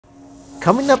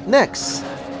Coming up next,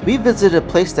 we visit a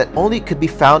place that only could be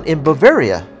found in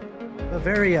Bavaria.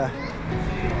 Bavaria.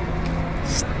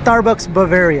 Starbucks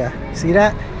Bavaria. See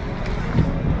that?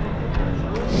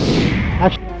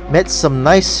 Met some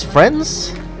nice friends.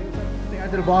 Say hi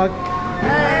to the vlog.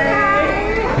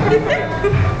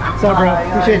 What's up, bro?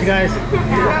 Appreciate you guys.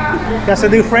 Got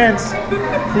some new friends. See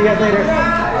you guys later.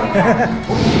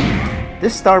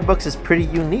 This Starbucks is pretty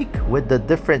unique with the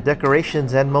different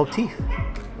decorations and motif.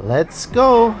 Let's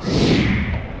go!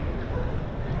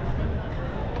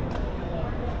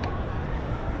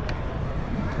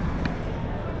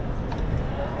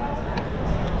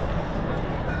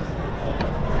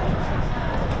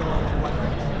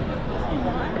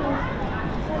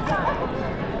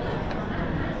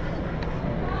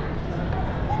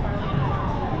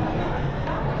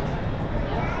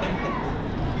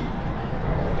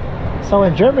 So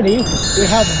in Germany, they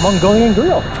have Mongolian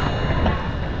grill.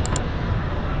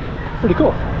 Pretty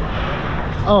cool.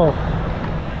 Oh,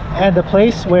 and the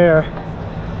place where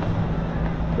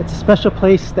it's a special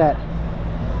place that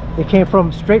it came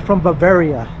from, straight from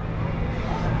Bavaria.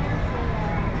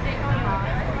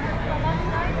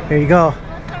 Here you go,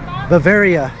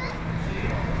 Bavaria.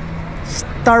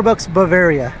 Starbucks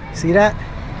Bavaria. See that?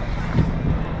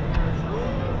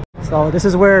 So this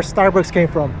is where Starbucks came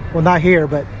from. Well, not here,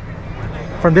 but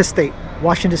from this state,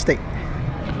 Washington State.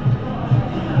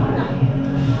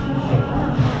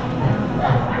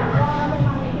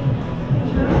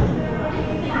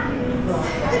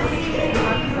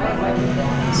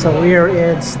 So we are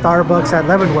in Starbucks at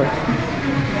Leavenworth.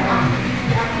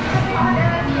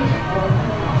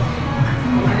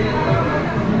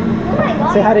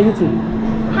 Say hi to YouTube.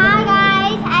 Hi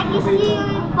guys, I can see you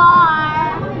far.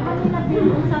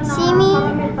 See me?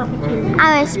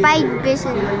 I'm a spy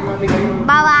vision.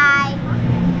 Bye bye.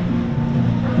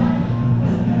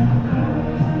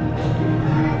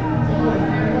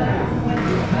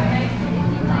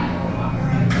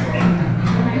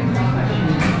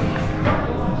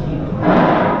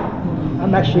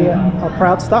 I'm actually a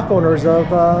proud stock owner of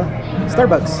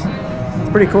Starbucks. It's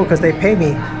pretty cool because they pay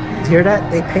me. Did you hear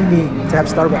that? They pay me to have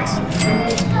Starbucks.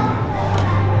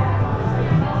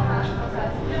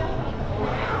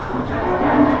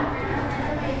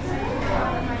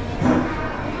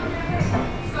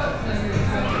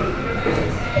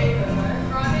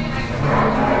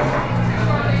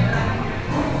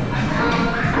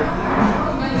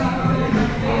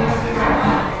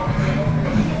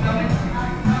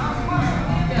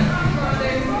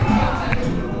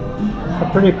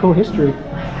 Pretty cool history.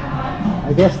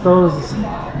 I guess those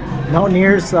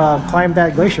mountaineers climbed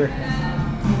that glacier.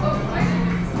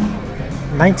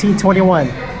 1921.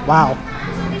 Wow.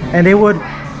 And they would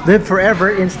live forever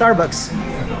in Starbucks.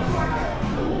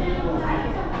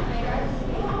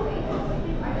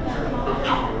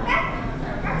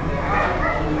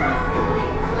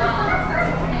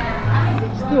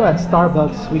 Still at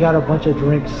Starbucks, we got a bunch of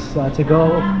drinks to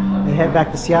go and head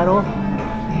back to Seattle.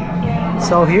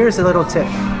 So here's a little tip,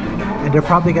 and they're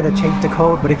probably going to change the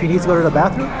code, but if you need to go to the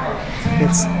bathroom,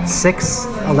 it's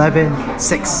 611-6.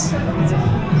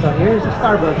 So here's the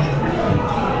Starbucks.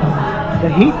 The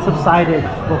heat subsided.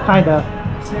 Well, kind of.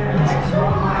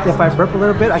 If I burp a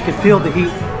little bit, I can feel the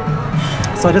heat.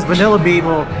 So this vanilla bean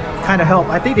will kind of help.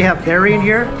 I think they have dairy in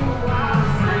here.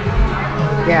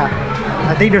 Yeah,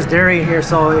 I think there's dairy in here,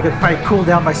 so it could probably cool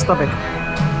down my stomach.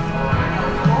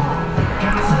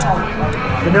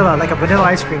 Vanilla, like a vanilla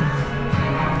ice cream.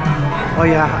 Oh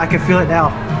yeah, I can feel it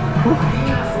now. Whew.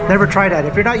 Never tried that.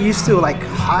 If you're not used to like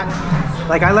hot,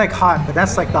 like I like hot, but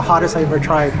that's like the hottest I ever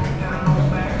tried.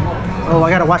 Oh,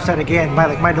 I gotta watch that again.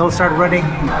 My nose started running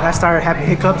and I started having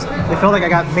hiccups. It felt like I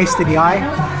got maced in the eye.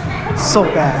 So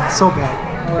bad, so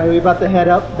bad. All right, we're about to head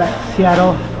up back to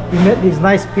Seattle. We met these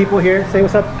nice people here. Say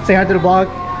what's up. Say hi to the vlog.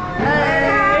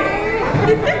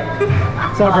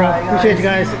 What's up, bro? Appreciate you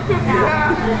guys.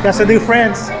 Got some new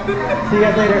friends. See you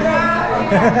guys later.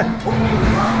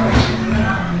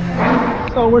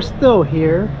 So we're still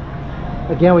here.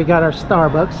 Again, we got our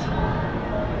Starbucks.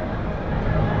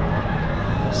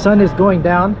 Sun is going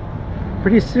down.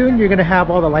 Pretty soon you're gonna have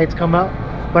all the lights come out,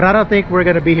 but I don't think we're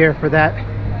gonna be here for that.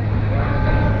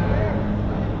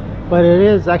 But it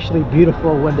is actually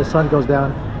beautiful when the sun goes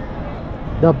down.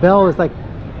 The bell is like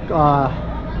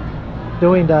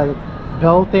doing the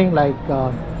bell thing, like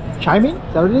chiming.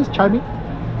 Is that what it is? Chiming.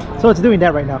 So it's doing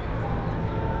that right now.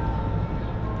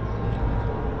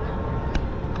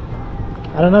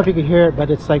 I don't know if you can hear it, but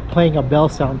it's like playing a bell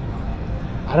sound.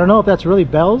 I don't know if that's really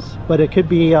bells, but it could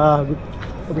be a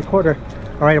recorder.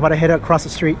 All right, I'm about to head across the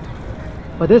street.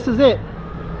 But this is it.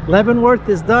 Leavenworth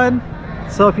is done.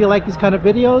 So if you like these kind of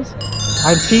videos,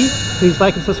 I'm Chi. Please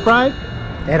like and subscribe.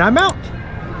 And I'm out.